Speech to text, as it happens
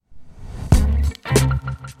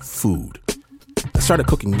food. I started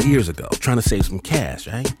cooking years ago, trying to save some cash,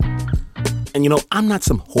 right? And I'm not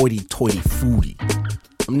some hoity-toity foodie.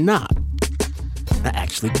 I'm not. I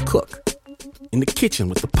actually cook. In the kitchen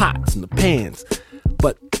with the pots and the pans.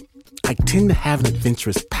 But I tend to have an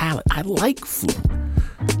adventurous palate. I like food.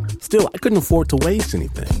 Still, I couldn't afford to waste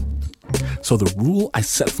anything. So the rule I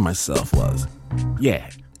set for myself was,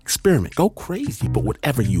 experiment, go crazy, but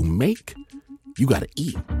whatever you make, you gotta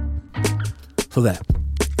eat. So that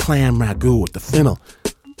clam ragu with the fennel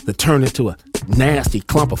that turned into a nasty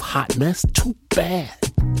clump of hot mess, too bad.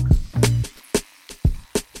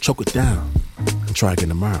 Choke it down and try again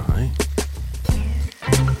tomorrow, right?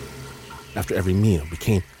 After every meal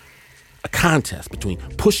became a contest between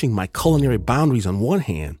pushing my culinary boundaries on one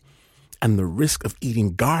hand and the risk of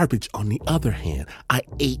eating garbage on the other hand. I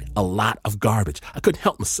ate a lot of garbage. I couldn't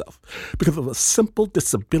help myself because of a simple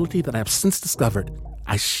disability that I have since discovered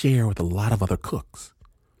I share with a lot of other cooks,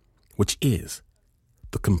 which is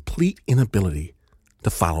the complete inability to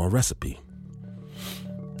follow a recipe.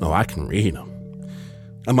 Oh, I can read them.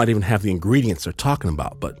 I might even have the ingredients they're talking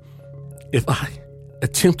about, but if I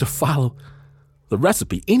attempt to follow the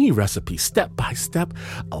recipe, any recipe, step by step,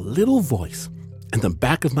 a little voice in the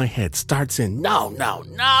back of my head starts saying, no,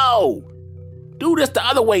 do this the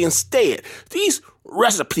other way instead. These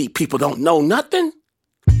recipe people don't know nothing.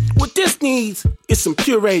 What this needs is some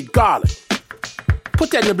pureed garlic.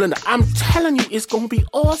 Put that in the blender. I'm telling you, it's going to be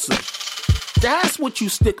awesome. That's what you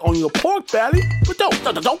stick on your pork belly. But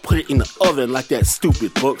don't put it in the oven like that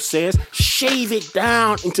stupid book says. Shave it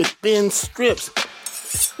down into thin strips.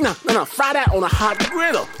 No, fry that on a hot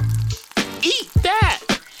griddle. Eat that.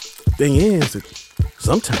 Thing is that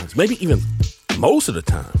sometimes, maybe even most of the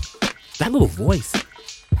time, that little voice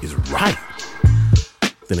is right.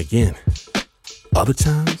 Then again, other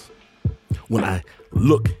times, when I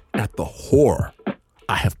look at the horror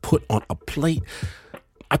I have put on a plate,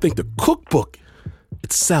 I think the cookbook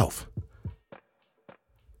itself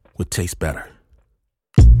would taste better.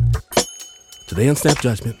 Today on Snap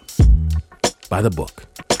Judgment, by the book.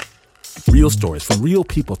 Real stories from real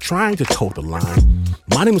people trying to toe the line.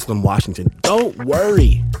 My name is Slim Washington. Don't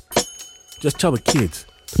worry. Just tell the kids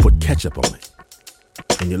to put ketchup on it.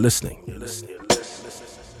 And you're listening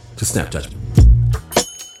to Snap Judgment.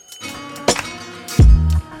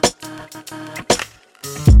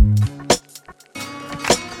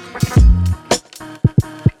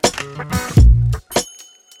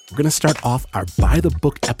 We're going to start off our By the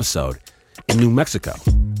Book episode in New Mexico,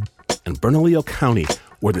 in Bernalillo County,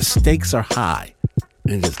 where the stakes are high,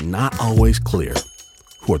 and it is not always clear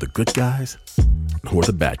who are the good guys and who are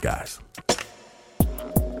the bad guys.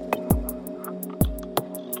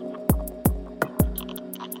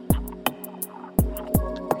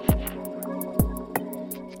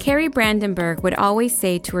 Carrie Brandenburg would always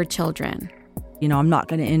say to her children, I'm not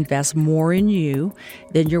going to invest more in you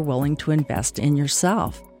than you're willing to invest in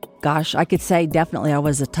yourself. Gosh, I could say definitely I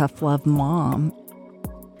was a tough love mom.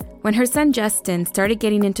 When her son Justin started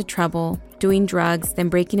getting into trouble, doing drugs, then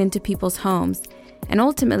breaking into people's homes, and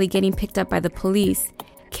ultimately getting picked up by the police,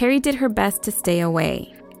 Carrie did her best to stay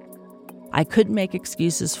away. I couldn't make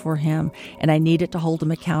excuses for him, and I needed to hold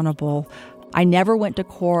him accountable. I never went to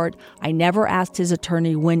court. I never asked his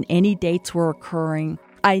attorney when any dates were occurring.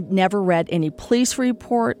 I never read any police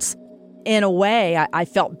reports. In a way, I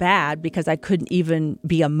felt bad because I couldn't even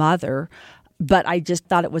be a mother, but I just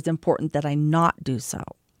thought it was important that I not do so.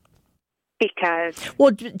 Because?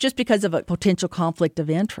 Well, just because of a potential conflict of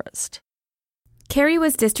interest. Carrie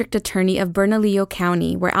was district attorney of Bernalillo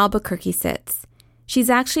County, where Albuquerque sits.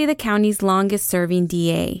 She's actually the county's longest-serving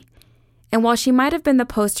DA. And while she might have been the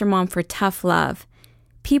poster mom for tough love,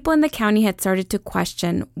 people in the county had started to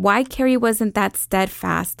question why Carrie wasn't that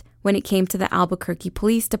steadfast when it came to the Albuquerque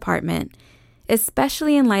Police Department,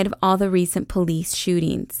 especially in light of all the recent police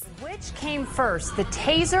shootings. Which came first, the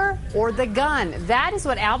taser or the gun? That is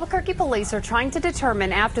what Albuquerque police are trying to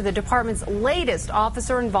determine after the department's latest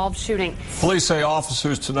officer-involved shooting. Police say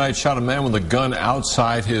officers tonight shot a man with a gun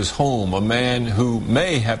outside his home, a man who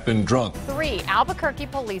may have been drunk. 3 Albuquerque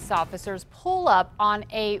police officers pull up on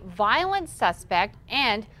a violent suspect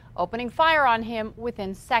and opening fire on him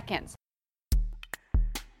within seconds.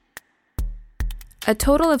 A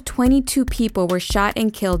total of 22 people were shot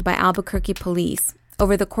and killed by Albuquerque police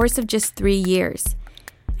over the course of just 3 years.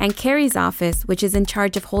 And Carrie's office, which is in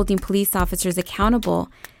charge of holding police officers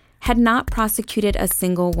accountable, had not prosecuted a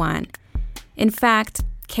single one. In fact,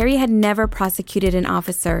 Carrie had never prosecuted an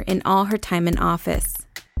officer in all her time in office.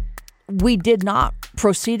 We did not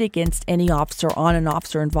proceed against any officer on an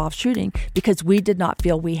officer-involved shooting because we did not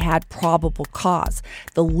feel we had probable cause,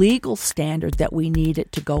 the legal standard that we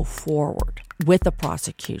needed to go forward with the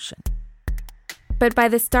prosecution. But by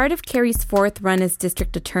the start of Carey's fourth run as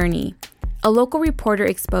district attorney, a local reporter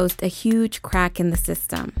exposed a huge crack in the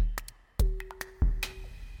system.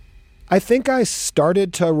 I think I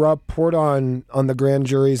started to report on the grand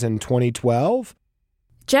juries in 2012.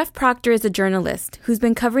 Jeff Proctor is a journalist who's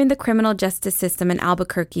been covering the criminal justice system in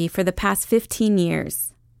Albuquerque for the past 15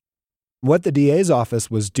 years. What the DA's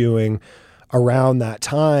office was doing around that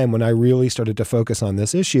time when I really started to focus on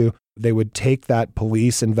this issue, they would take that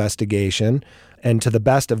police investigation and, to the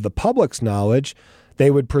best of the public's knowledge,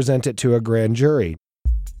 they would present it to a grand jury.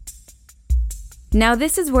 Now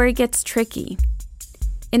this is where it gets tricky.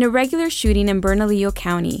 In a regular shooting in Bernalillo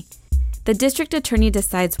County, the district attorney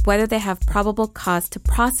decides whether they have probable cause to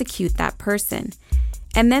prosecute that person,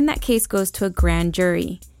 and then that case goes to a grand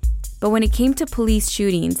jury. But when it came to police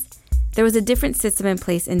shootings, there was a different system in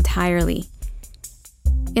place entirely.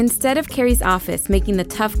 Instead of Carey's office making the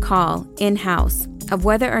tough call in-house of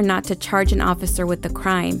whether or not to charge an officer with the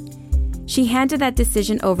crime, she handed that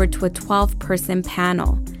decision over to a 12-person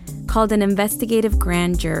panel called an investigative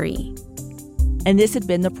grand jury. And this had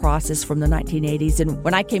been the process from the 1980s. And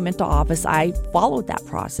when I came into office, I followed that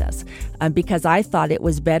process because I thought it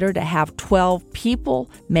was better to have 12 people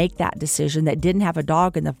make that decision that didn't have a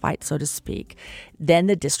dog in the fight, so to speak, than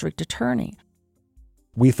the district attorney.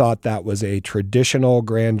 We thought that was a traditional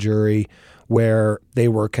grand jury where they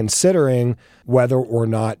were considering whether or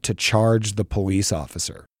not to charge the police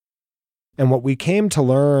officer. And what we came to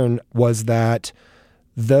learn was that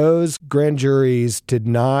those grand juries did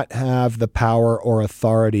not have the power or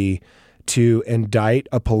authority to indict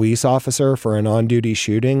a police officer for an on-duty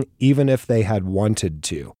shooting, even if they had wanted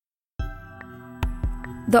to.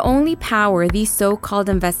 The only power these so-called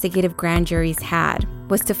investigative grand juries had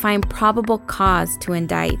was to find probable cause to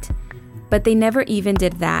indict, but they never even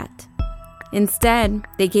did that. Instead,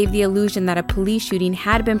 they gave the illusion that a police shooting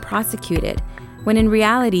had been prosecuted, when in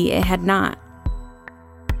reality it had not.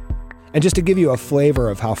 And just to give you a flavor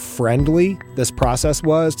of how friendly this process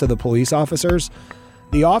was to the police officers,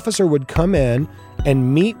 the officer would come in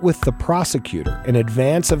and meet with the prosecutor in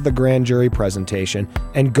advance of the grand jury presentation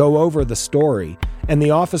and go over the story, and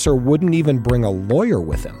the officer wouldn't even bring a lawyer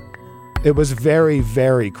with him. It was very,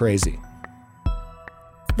 very crazy.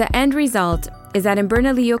 The end result is that in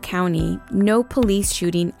Bernalillo County, no police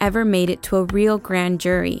shooting ever made it to a real grand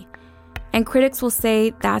jury. And critics will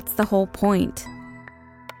say that's the whole point.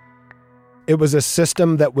 It was a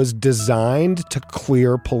system that was designed to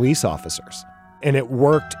clear police officers, and it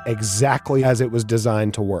worked exactly as it was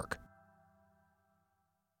designed to work.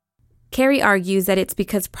 Carey argues that it's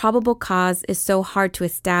because probable cause is so hard to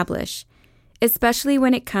establish, especially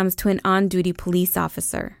when it comes to an on-duty police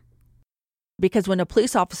officer. Because when a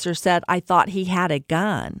police officer said, I thought he had a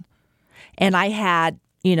gun, and I had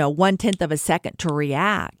 1/10 of a second to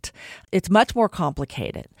react, it's much more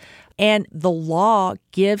complicated. And the law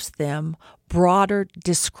gives them broader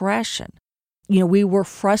discretion. We were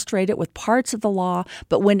frustrated with parts of the law,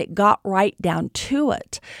 but when it got right down to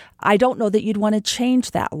it, I don't know that you'd want to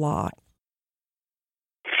change that law.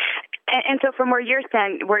 And so from where you're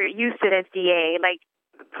standing, where you sit as DA,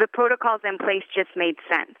 the protocols in place just made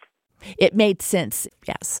sense. It made sense,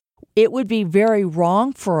 yes. It would be very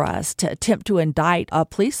wrong for us to attempt to indict a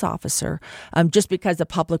police officer just because the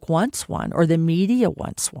public wants one or the media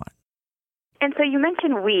wants one. And so you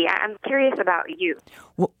mentioned we. I'm curious about you.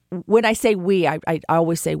 When I say we, I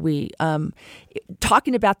always say we.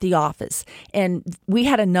 Talking about the office, and we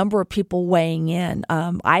had a number of people weighing in.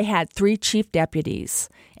 I had 3 chief deputies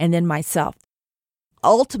and then myself.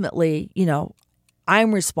 Ultimately,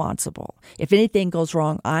 I'm responsible. If anything goes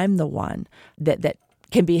wrong, I'm the one that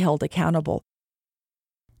can be held accountable.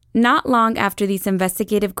 Not long after these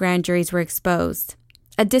investigative grand juries were exposed,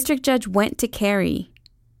 a district judge went to Carey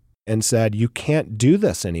and said, you can't do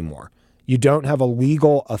this anymore. You don't have a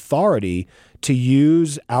legal authority to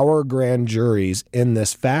use our grand juries in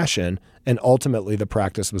this fashion, and ultimately the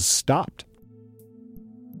practice was stopped.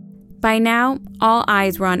 By now, all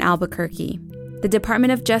eyes were on Albuquerque. The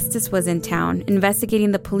Department of Justice was in town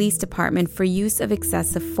investigating the police department for use of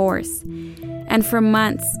excessive force. And for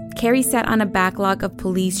months, Carey sat on a backlog of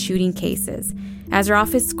police shooting cases as her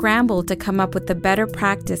office scrambled to come up with a better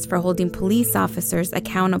practice for holding police officers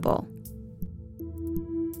accountable.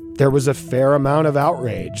 There was a fair amount of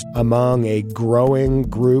outrage among a growing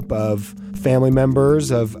group of family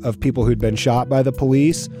members of people who'd been shot by the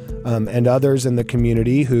police and others in the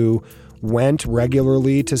community who went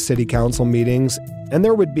regularly to city council meetings. And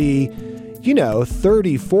there would be,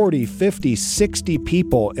 30, 40, 50, 60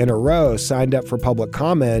 people in a row signed up for public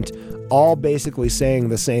comment, all basically saying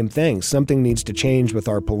the same thing. Something needs to change with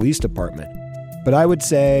our police department. But I would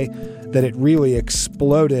say that it really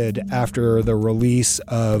exploded after the release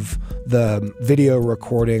of the video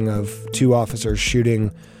recording of two officers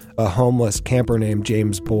shooting a homeless camper named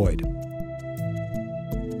James Boyd.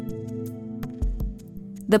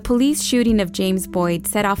 The police shooting of James Boyd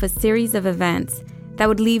set off a series of events that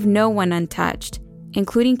would leave no one untouched,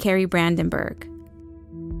 including Carrie Brandenburg.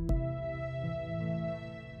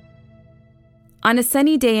 On a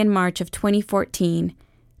sunny day in March of 2014,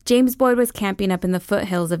 James Boyd was camping up in the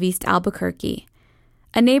foothills of East Albuquerque.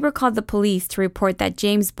 A neighbor called the police to report that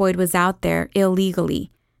James Boyd was out there illegally,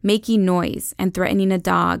 making noise and threatening a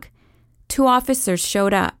dog. 2 officers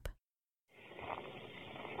showed up.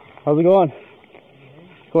 How's it going?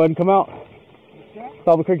 Go ahead and come out. It's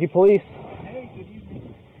Albuquerque Police.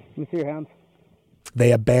 Let me see your hands.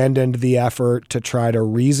 They abandoned the effort to try to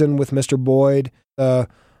reason with Mr. Boyd, a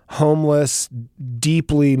homeless,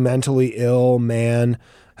 deeply mentally ill man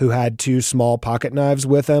who had 2 small pocket knives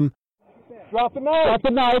with him. Drop the knife. Drop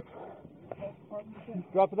the knife.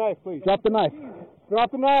 Drop the knife, please. Drop the knife.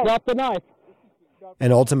 Drop the knife. Drop the knife.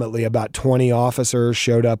 And ultimately, about 20 officers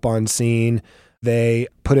showed up on scene. They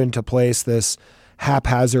put into place this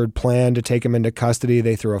haphazard plan to take him into custody.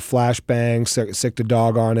 They threw a flashbang, sicked a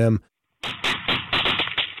dog on him.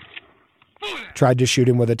 Tried to shoot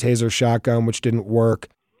him with a taser shotgun, which didn't work.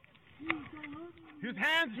 His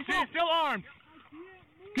hands, he's still armed.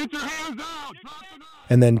 Get your hands out.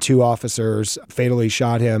 And then 2 officers fatally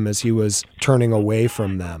shot him as he was turning away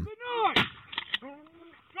from them.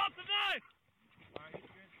 Drop the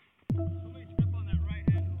knife.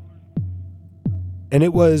 And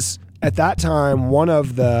it was, at that time, one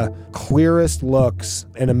of the clearest looks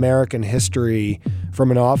in American history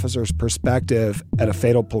from an officer's perspective at a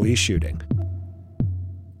fatal police shooting.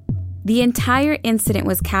 The entire incident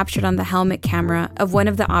was captured on the helmet camera of one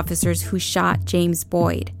of the officers who shot James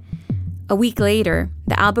Boyd. A week later,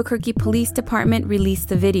 the Albuquerque Police Department released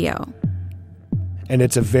the video. And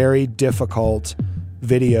it's a very difficult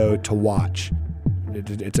video to watch.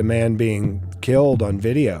 It's a man being killed on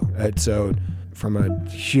video. So from a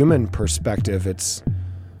human perspective, it's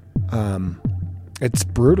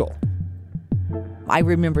brutal. I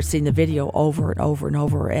remember seeing the video over and over and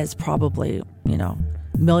over, as probably,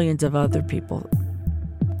 millions of other people.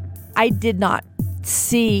 I did not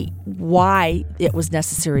see why it was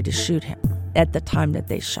necessary to shoot him at the time that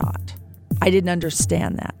they shot. I didn't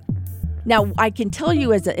understand that. Now, I can tell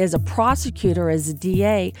you as a prosecutor, as a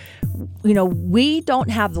DA, we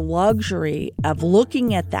don't have the luxury of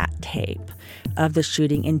looking at that tape of the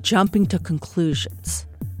shooting and jumping to conclusions.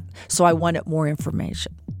 So I wanted more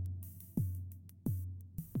information.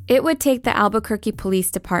 It would take the Albuquerque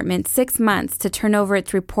Police Department 6 months to turn over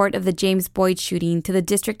its report of the James Boyd shooting to the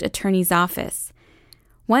district attorney's office.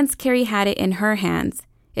 Once Carrie had it in her hands,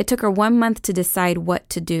 it took her 1 month to decide what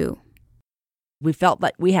to do. We felt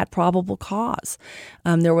like we had probable cause.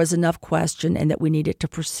 There was enough question and that we needed to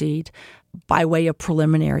proceed by way of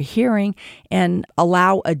preliminary hearing and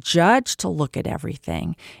allow a judge to look at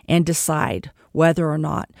everything and decide whether or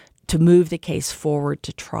not to move the case forward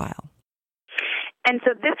to trial. And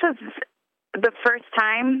so this was the first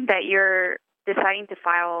time that you're deciding to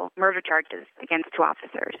file murder charges against 2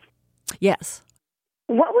 officers. Yes.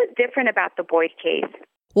 What was different about the Boyd case?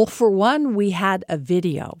 Well, for one, we had a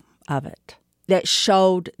video of it that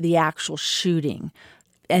showed the actual shooting,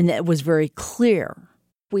 and it was very clear.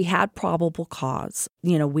 We had probable cause.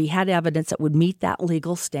 We had evidence that would meet that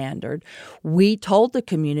legal standard. We told the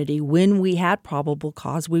community when we had probable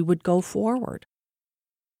cause, we would go forward.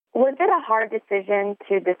 Was it a hard decision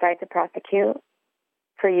to decide to prosecute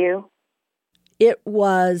for you? It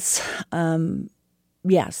was,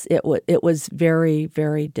 yes, it was very,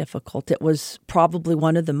 very difficult. It was probably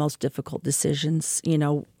one of the most difficult decisions,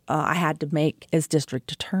 I had to make as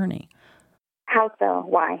district attorney. How so?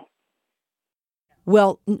 Why?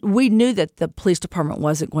 Well, we knew that the police department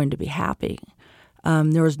wasn't going to be happy.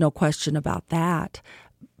 There was no question about that.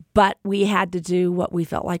 But we had to do what we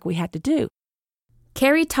felt like we had to do.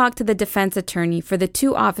 Carrie talked to the defense attorney for the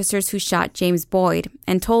 2 officers who shot James Boyd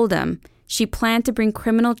and told him she planned to bring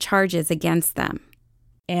criminal charges against them.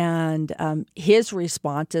 And his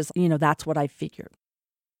response is, that's what I figured.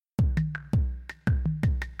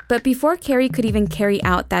 But before Carrie could even carry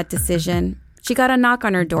out that decision, she got a knock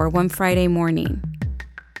on her door one Friday morning.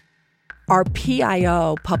 Our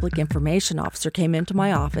PIO, Public Information Officer, came into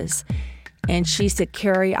my office and she said,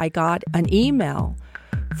 Carrie, I got an email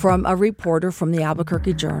from a reporter from the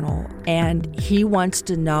Albuquerque Journal, and he wants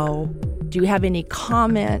to know Do you have any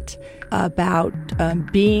comment about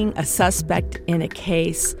being a suspect in a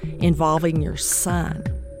case involving your son?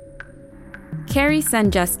 Carrie's son,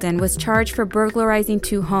 Justin, was charged for burglarizing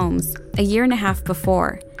 2 homes a year and a half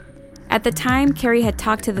before. At the time, Carrie had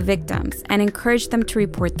talked to the victims and encouraged them to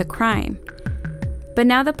report the crime. But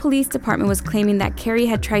now the police department was claiming that Carrie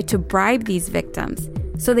had tried to bribe these victims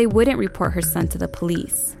so they wouldn't report her son to the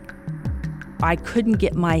police. I couldn't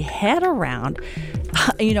get my head around,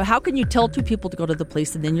 how can you tell 2 people to go to the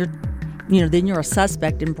police and then you're a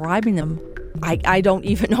suspect in bribing them? I don't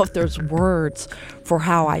even know if there's words for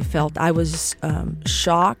how I felt. I was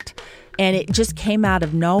shocked, and it just came out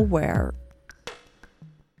of nowhere.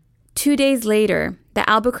 2 days later, the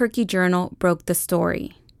Albuquerque Journal broke the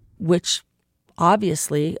story, which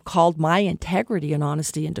obviously called my integrity and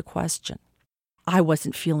honesty into question. I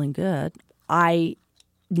wasn't feeling good. I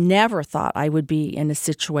never thought I would be in a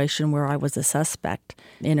situation where I was a suspect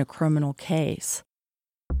in a criminal case.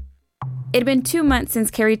 It had been 2 months since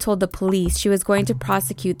Carrie told the police she was going to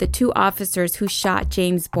prosecute the 2 officers who shot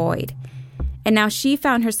James Boyd. And now she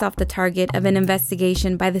found herself the target of an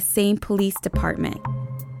investigation by the same police department.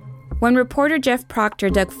 When reporter Jeff Proctor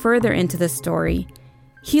dug further into the story,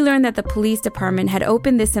 he learned that the police department had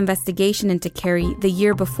opened this investigation into Carrie the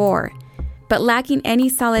year before, but lacking any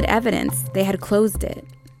solid evidence, they had closed it.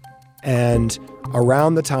 And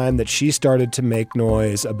around the time that she started to make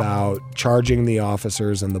noise about charging the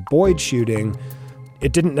officers in the Boyd shooting,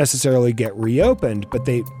 it didn't necessarily get reopened, but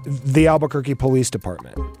the Albuquerque Police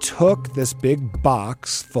Department took this big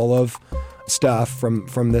box full of stuff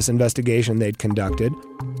from this investigation they'd conducted,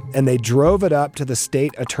 and they drove it up to the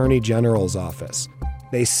state attorney general's office.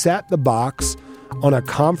 They set the box on a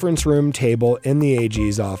conference room table in the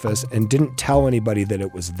AG's office and didn't tell anybody that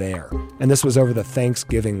it was there. And this was over the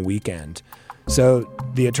Thanksgiving weekend. So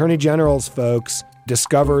the Attorney General's folks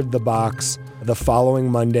discovered the box the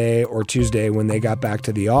following Monday or Tuesday when they got back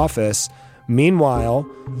to the office. Meanwhile,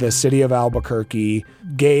 the city of Albuquerque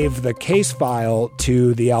gave the case file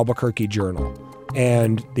to the Albuquerque Journal.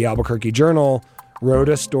 And the Albuquerque Journal wrote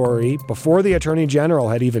a story before the Attorney General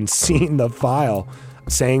had even seen the file,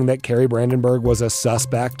 saying that Carrie Brandenburg was a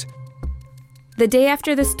suspect. The day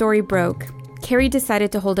after the story broke, Carrie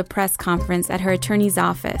decided to hold a press conference at her attorney's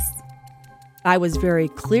office. I was very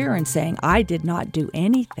clear in saying I did not do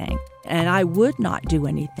anything, and I would not do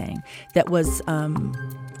anything that was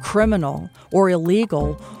criminal or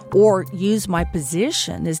illegal or use my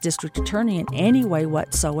position as district attorney in any way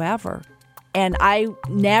whatsoever. And I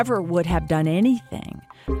never would have done anything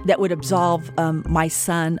that would absolve my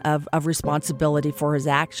son of responsibility for his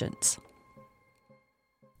actions.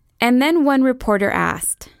 And then one reporter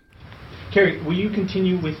asked, Carrie, will you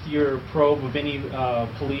continue with your probe of any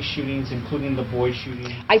police shootings, including the Boyd shooting?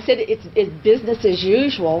 I said it's business as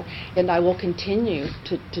usual, and I will continue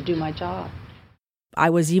to do my job. I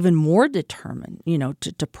was even more determined,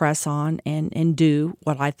 to press on and do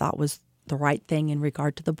what I thought was the right thing in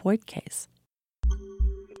regard to the Boyd case.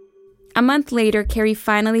 A month later, Carrie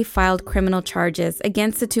finally filed criminal charges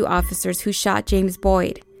against the 2 officers who shot James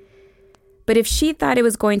Boyd. But if she thought it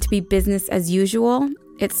was going to be business as usual,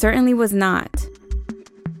 it certainly was not.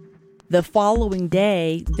 The following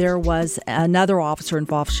day, there was another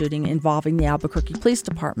officer-involved shooting involving the Albuquerque Police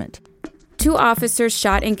Department. 2 officers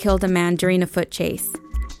shot and killed a man during a foot chase.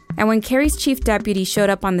 And when Carrie's chief deputy showed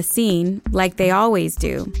up on the scene, like they always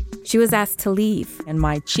do, she was asked to leave. And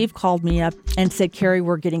my chief called me up and said, Carrie,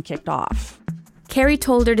 we're getting kicked off. Carrie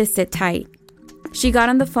told her to sit tight. She got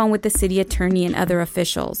on the phone with the city attorney and other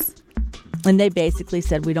officials. And they basically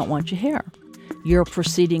said, we don't want you here. You're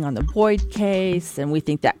proceeding on the Boyd case, and we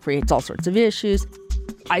think that creates all sorts of issues.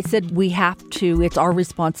 I said, we have to, it's our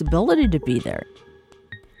responsibility to be there.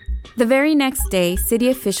 The very next day, city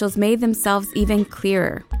officials made themselves even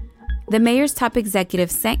clearer. The mayor's top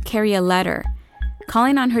executive sent Carrie a letter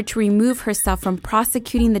calling on her to remove herself from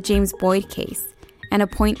prosecuting the James Boyd case and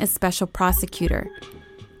appoint a special prosecutor.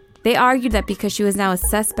 They argued that because she was now a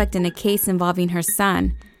suspect in a case involving her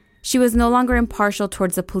son, she was no longer impartial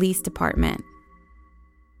towards the police department.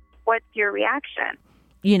 What's your reaction?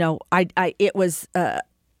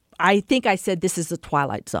 I think I said this is the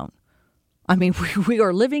Twilight Zone. I mean, we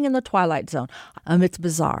are living in the Twilight Zone. It's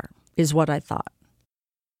bizarre, is what I thought.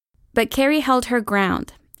 But Carrie held her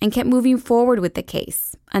ground and kept moving forward with the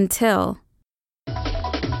case until...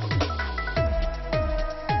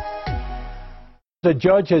 The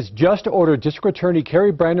judge has just ordered District Attorney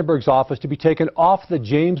Carrie Brandenburg's office to be taken off the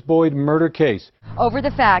James Boyd murder case. Over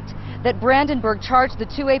the fact that Brandenburg charged the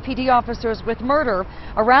 2 APD officers with murder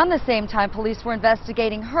around the same time police were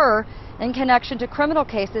investigating her in connection to criminal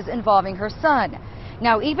cases involving her son.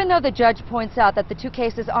 Now, even though the judge points out that the two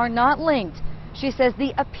cases are not linked, she says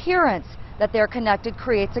the appearance that they're connected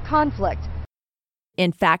creates a conflict.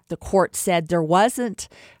 In fact, the court said there wasn't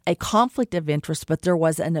a conflict of interest, but there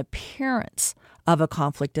was an appearance of a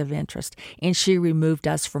conflict of interest, and she removed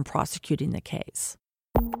us from prosecuting the case.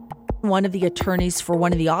 One of the attorneys for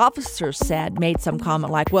one of the officers made some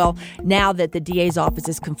comment like, well, now that the DA's office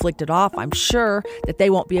is conflicted off, I'm sure that they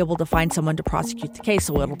won't be able to find someone to prosecute the case,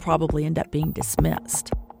 so it'll probably end up being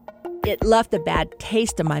dismissed. It left a bad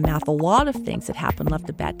taste in my mouth. A lot of things that happened left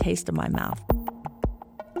a bad taste in my mouth.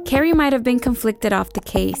 Carrie might have been conflicted off the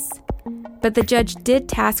case, but the judge did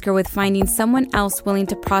task her with finding someone else willing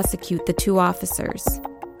to prosecute the two officers.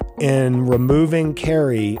 In removing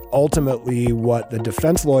Carrie, ultimately what the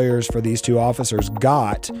defense lawyers for these two officers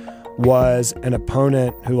got was an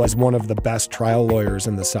opponent who was one of the best trial lawyers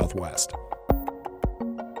in the Southwest.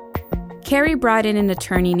 Carrie brought in an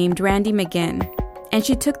attorney named Randy McGinn, and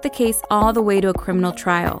she took the case all the way to a criminal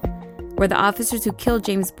trial, where the officers who killed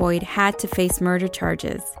James Boyd had to face murder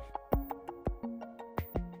charges.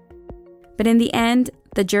 But in the end,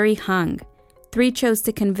 the jury hung. 3 chose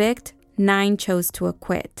to convict, 9 chose to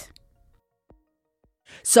acquit.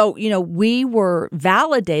 So, we were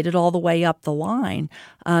validated all the way up the line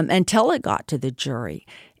until it got to the jury,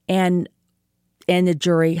 and the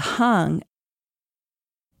jury hung.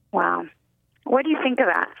 Wow. What do you think of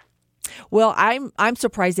that? Well, I'm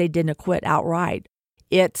surprised they didn't acquit outright.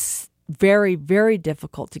 It's very, very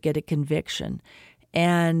difficult to get a conviction.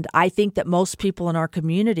 And I think that most people in our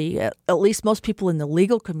community, at least most people in the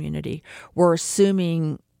legal community, were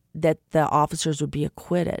assuming that the officers would be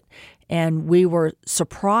acquitted. And we were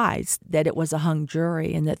surprised that it was a hung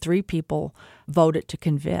jury and that 3 people voted to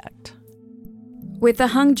convict. With the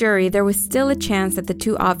hung jury, there was still a chance that the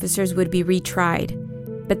 2 officers would be retried,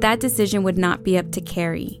 but that decision would not be up to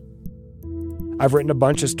Carrie. I've written a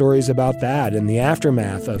bunch of stories about that in the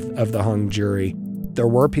aftermath of the hung jury. There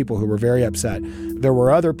were people who were very upset. There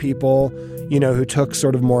were other people, who took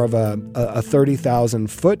sort of more of a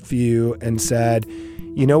 30,000-foot view and said,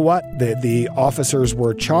 you know what? The officers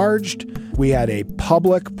were charged. We had a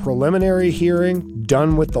public preliminary hearing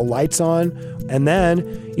done with the lights on. And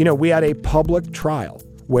then, we had a public trial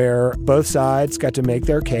where both sides got to make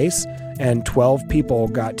their case and 12 people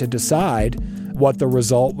got to decide what the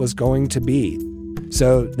result was going to be.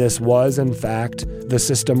 So this was, in fact, the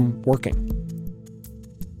system working.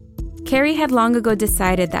 Carrie had long ago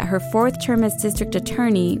decided that her 4th term as district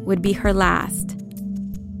attorney would be her last.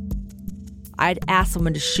 I'd ask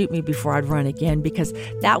someone to shoot me before I'd run again because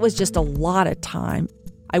that was just a lot of time.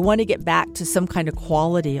 I want to get back to some kind of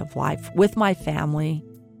quality of life with my family.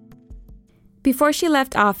 Before she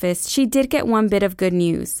left office, she did get one bit of good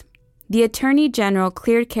news. The Attorney General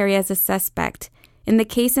cleared Carrie as a suspect in the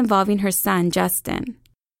case involving her son, Justin.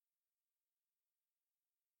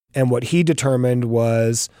 And what he determined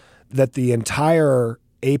was that the entire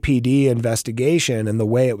APD investigation and the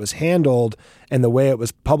way it was handled and the way it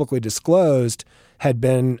was publicly disclosed had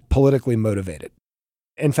been politically motivated.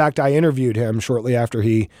 In fact, I interviewed him shortly after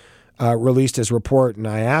he released his report, and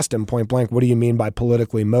I asked him point blank, what do you mean by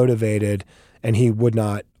politically motivated? And he would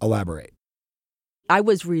not elaborate. I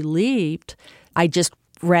was relieved. I just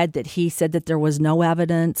read that he said that there was no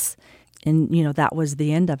evidence, and, that was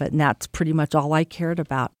the end of it, and that's pretty much all I cared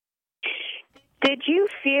about. Did you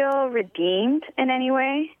feel redeemed in any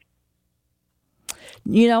way?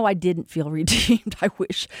 I didn't feel redeemed. I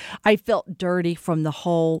wish. I felt dirty from the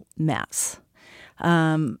whole mess.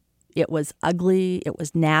 It was ugly. It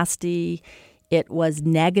was nasty. It was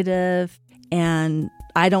negative. And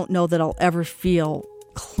I don't know that I'll ever feel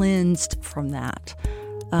cleansed from that.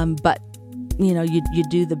 But, you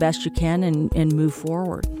do the best you can and move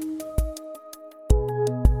forward.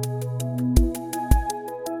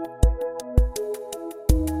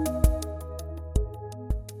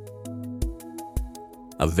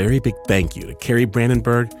 A very big thank you to Carrie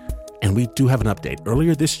Brandenburg, and we do have an update.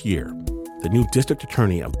 Earlier this year, the new district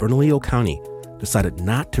attorney of Bernalillo County decided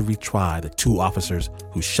not to retry the 2 officers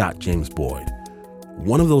who shot James Boyd.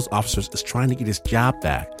 One of those officers is trying to get his job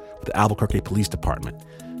back with the Albuquerque Police Department.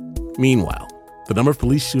 Meanwhile, the number of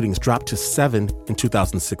police shootings dropped to 7 in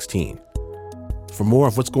 2016. For more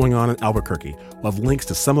of what's going on in Albuquerque, we'll have links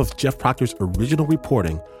to some of Jeff Proctor's original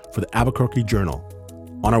reporting for the Albuquerque Journal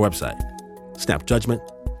on our website,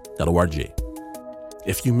 snapjudgment.org.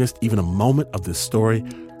 If you missed even a moment of this story,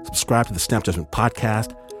 subscribe to the Snap Judgment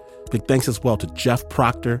podcast. Big thanks as well to Jeff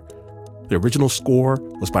Proctor. The original score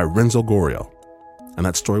was by Renzo Gorio, and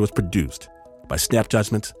that story was produced by Snap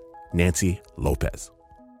Judgment's Nancy Lopez.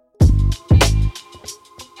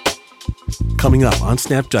 Coming up on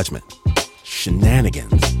Snap Judgment,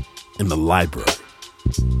 shenanigans in the library.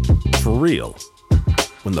 For real,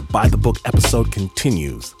 when the By the Book episode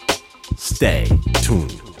continues, stay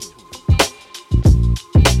tuned.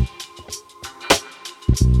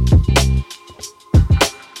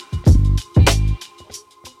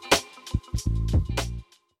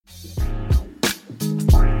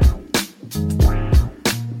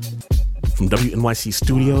 From WNYC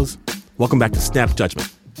Studios, welcome back to Snap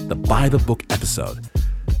Judgment, the By the Book episode.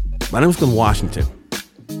 My name is Glenn Washington.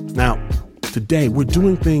 Now, today we're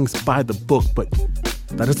doing things by the book, but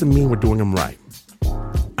that doesn't mean we're doing them right.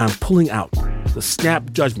 I'm pulling out the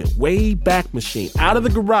Snap Judgment way back machine out of the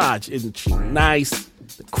garage. Isn't she nice?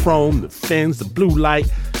 The chrome, the fins, the blue light.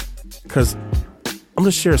 Because I'm going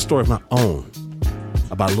to share a story of my own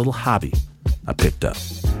about a little hobby I picked up.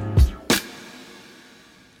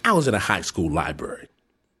 I was in a high school library,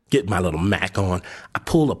 getting my little Mac on. I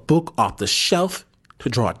pulled a book off the shelf to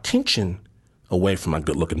draw attention away from my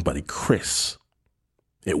good-looking buddy, Chris.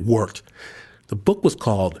 It worked. The book was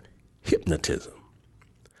called Hypnotism.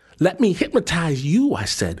 Let me hypnotize you, I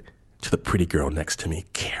said to the pretty girl next to me,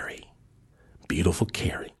 Carrie. Beautiful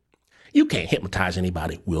Carrie. You can't hypnotize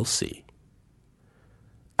anybody. We'll see.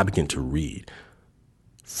 I began to read.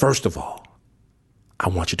 First of all, I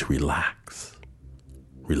want you to relax.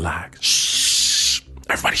 Relax. Shh.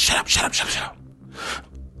 Everybody shut up, shut up, shut up, shut up.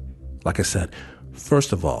 Like I said,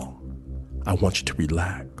 first of all, I want you to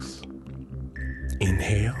relax.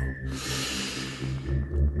 Inhale.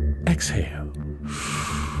 Exhale.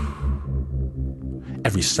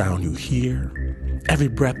 Every sound you hear, every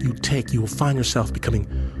breath you take, you will find yourself becoming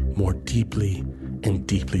more deeply and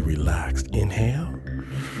deeply relaxed. Inhale.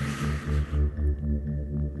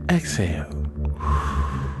 Exhale.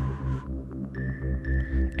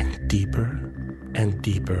 And deeper and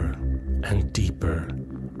deeper and deeper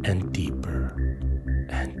and deeper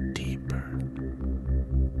and deeper.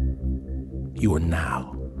 You are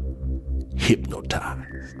now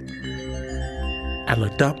hypnotized. I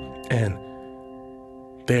looked up and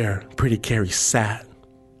there pretty Carrie sat,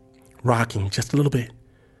 rocking just a little bit,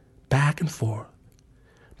 back and forth,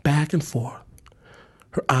 back and forth.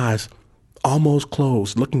 Her eyes almost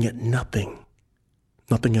closed, looking at nothing,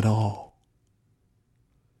 nothing at all.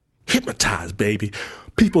 Hypnotized, baby.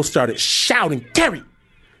 People started shouting, Carrie,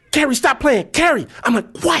 Carrie, stop playing, Carrie. I'm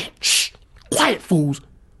like, quiet, shh, quiet, fools.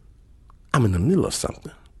 I'm in the middle of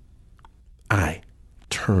something. I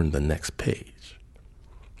turned the next page.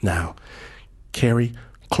 Now, Carrie,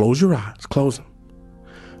 close your eyes, close them.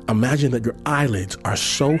 Imagine that your eyelids are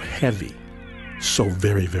so heavy, so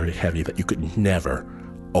very, very heavy that you could never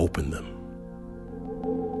open them.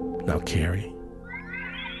 Now, Carrie,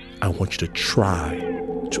 I want you to try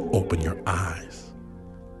to open your eyes.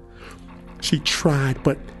 She tried,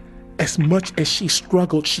 but as much as she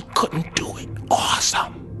struggled, she couldn't do it.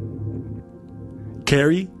 Awesome.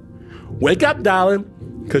 Carrie, wake up, darling,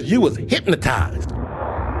 because you was hypnotized.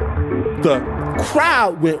 The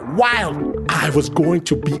crowd went wild. I was going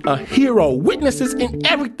to be a hero, witnesses and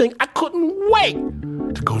everything. I couldn't wait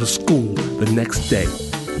to go to school the next day.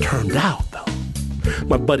 Turned out, though,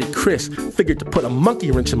 my buddy Chris figured to put a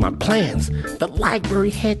monkey wrench in my plans. The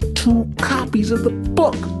library had 2 copies of the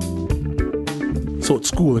book. So at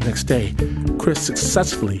school the next day, Chris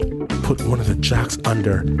successfully put one of the jocks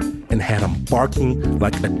under and had him barking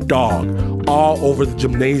like a dog all over the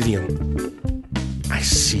gymnasium. I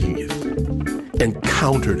seethed and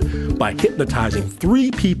countered by hypnotizing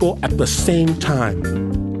 3 people at the same time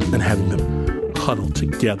and having them huddled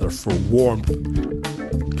together for warmth,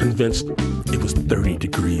 convinced it was 30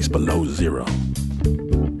 degrees below zero.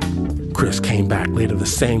 Chris came back later the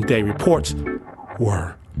same day. Reports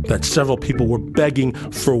were that several people were begging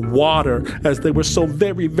for water as they were so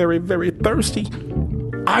very, very, very thirsty.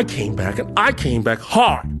 I came back, and I came back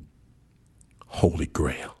hard. Holy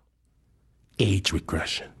Grail. Age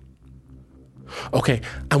regression. Okay,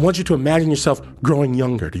 I want you to imagine yourself growing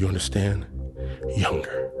younger. Do you understand?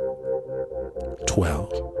 Younger.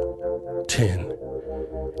 12, 10,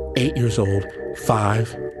 8 years old,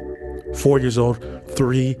 5, 4 years old,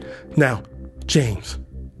 3. Now, James,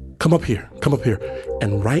 come up here,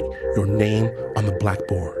 and write your name on the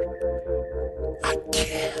blackboard. I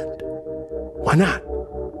can't. Why not?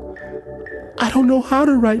 I don't know how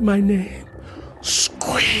to write my name.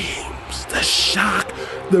 Screams, the shock,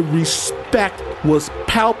 the respect was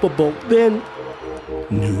palpable. Then,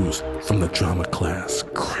 news from the drama class.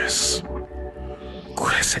 Chris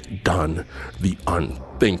had done the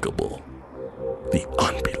unthinkable, the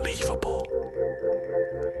unbelievable,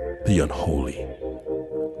 the unholy.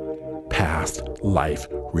 Past life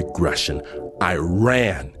regression. I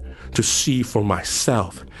ran to see for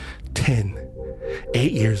myself. 10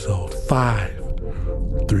 8 years old,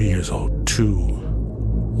 5, 3 years old, 2,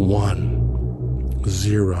 1,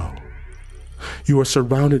 0. You are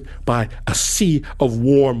surrounded by a sea of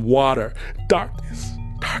warm water. Darkness,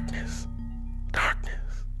 darkness,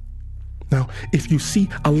 darkness. Now, if you see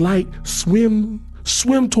a light, swim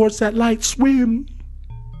towards that light, swim.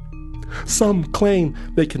 Some claim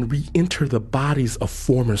they can re-enter the bodies of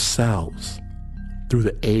former selves through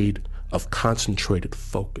the aid of concentrated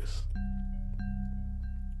focus.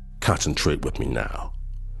 Concentrate with me now.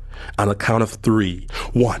 On a count of 3.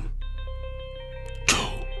 1, 2,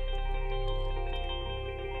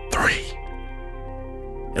 3.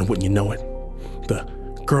 And wouldn't you know it, the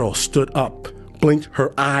girl stood up, blinked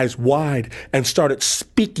her eyes wide, and started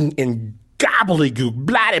speaking in gobbledygook,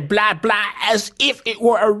 blah, blah, blah, as if it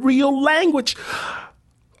were a real language.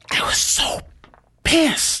 I was so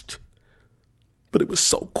pissed. But it was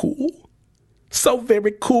so cool. So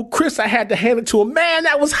very cool. Chris, I had to hand it to him. Man,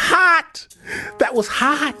 that was hot. That was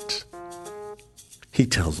hot. He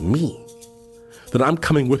tells me that I'm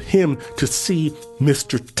coming with him to see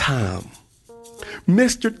Mr. Tom.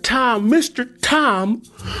 Mr. Tom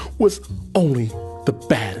was only the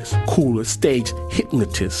baddest, coolest stage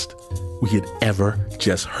hypnotist we had ever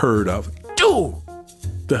just heard of. Dude,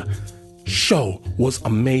 the show was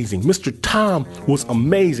amazing. Mr. Tom was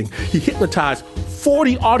amazing. He hypnotized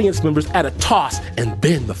 40 audience members at a toss, and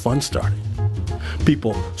then the fun started.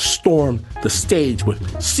 People stormed the stage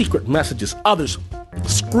with secret messages. Others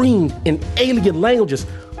screamed in alien languages.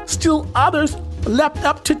 Still others leapt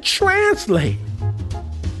up to translate.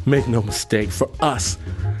 Make no mistake, for us,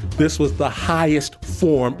 this was the highest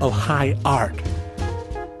form of high art.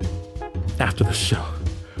 After the show,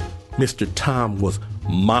 Mr. Tom was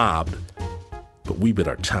mobbed, but we bid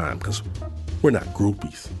our time because we're not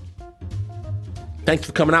groupies. Thanks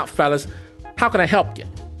for coming out, fellas. How can I help you?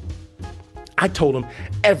 I told him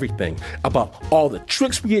everything about all the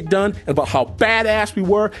tricks we had done and about how badass we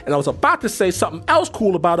were, and I was about to say something else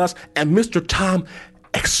cool about us, and Mr. Tom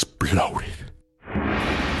exploded.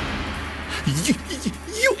 You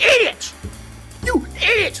idiot! You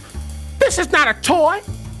idiot! This is not a toy.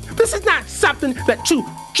 This is not something that two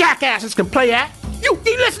jackasses can play at. You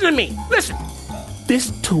listen to me. Listen.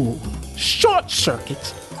 This tool short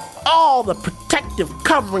circuits all the protective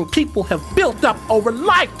covering people have built up over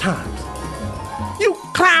lifetimes. You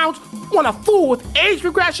clowns want to fool with age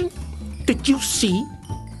regression? Did you see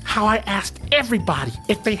how I asked everybody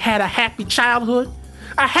if they had a happy childhood?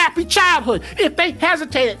 A happy childhood. If they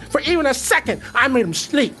hesitated for even a second, I made them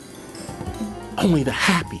sleep. Only the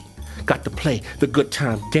happy got to play the good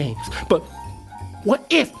time games. But what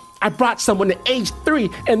if I brought someone to age 3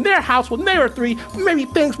 in their house when they were 3? Maybe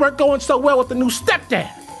things weren't going so well with the new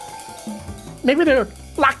stepdad. Maybe they're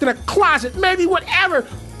locked in a closet. Maybe whatever.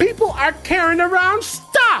 People are carrying around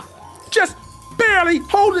stuff. Just barely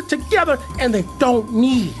hold it together, and they don't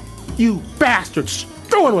need you bastards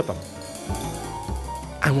screwing with them.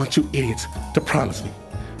 I want you idiots to promise me,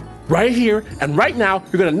 right here and right now,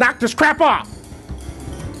 you're gonna knock this crap off.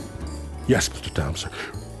 Yes, Mr. Tom, sir.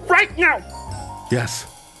 Right now! Yes,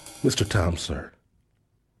 Mr. Tom, sir.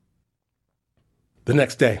 The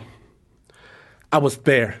next day, I was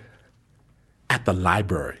there at the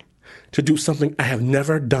library to do something I have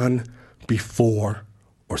never done before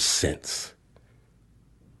or since.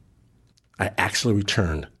 I actually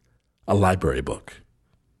returned a library book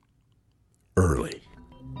early.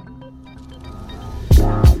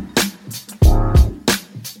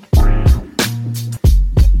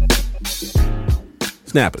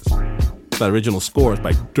 Snappers. The original score is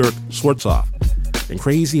by Dirk Schwartzoff. And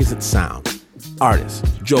crazy as it sounds, artist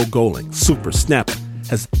Joe Goling, Super Snapper,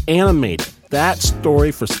 has animated that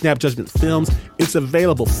story for Snap Judgment Films. It's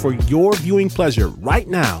available for your viewing pleasure right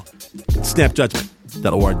now at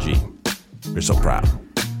snapjudgment.org. We're so proud.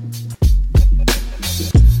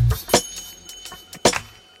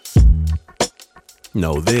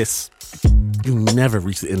 Know this. You never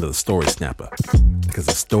reach the end of the story, Snapper, because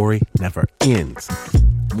the story never ends.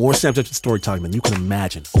 More Snap Judgment storytelling than you can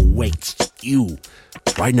imagine awaits you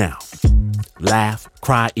right now. Laugh,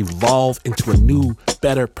 cry, evolve into a new,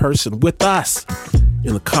 better person with us.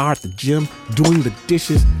 In the car, at the gym, doing the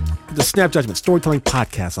dishes. Get the Snap Judgment Storytelling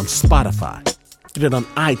Podcast on Spotify. Get it on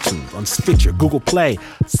iTunes, on Stitcher, Google Play,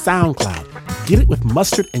 SoundCloud. Get it with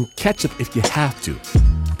mustard and ketchup if you have to.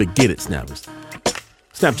 But get it, Snappers.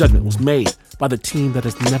 Snap Judgment was made by the team that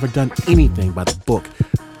has never done anything by the book.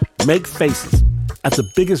 Make Faces. That's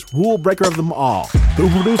the biggest rule breaker of them all. The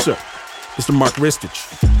producer, Mr. Mark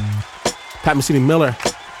Ristich. Pat Mesiti-Miller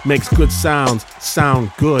makes good sounds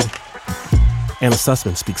sound good. Anna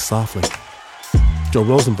Sussman speaks softly. Joe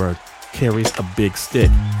Rosenberg carries a big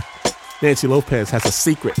stick. Nancy Lopez has a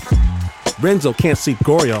secret. Renzo can't see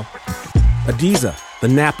Goryo. Adiza, the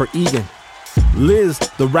napper Egan. Liz,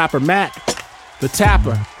 the rapper Mac. The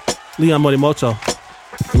tapper, Leon Morimoto.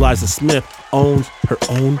 Eliza Smith owns her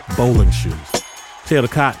own bowling shoes. Taylor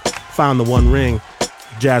Cott found the one ring.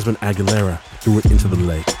 Jasmine Aguilera threw it into the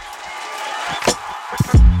lake.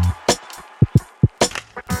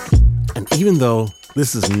 And even though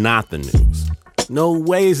this is not the news, no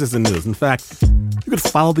ways is the news. In fact, you could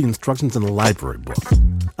follow the instructions in the library book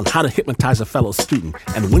on how to hypnotize a fellow student.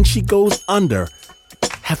 And when she goes under,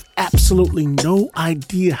 have absolutely no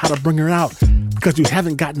idea how to bring her out because you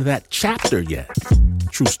haven't gotten to that chapter yet.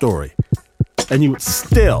 True story. And you would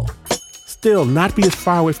still not be as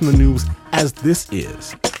far away from the news as this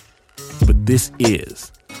is. But this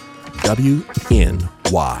is WNYC.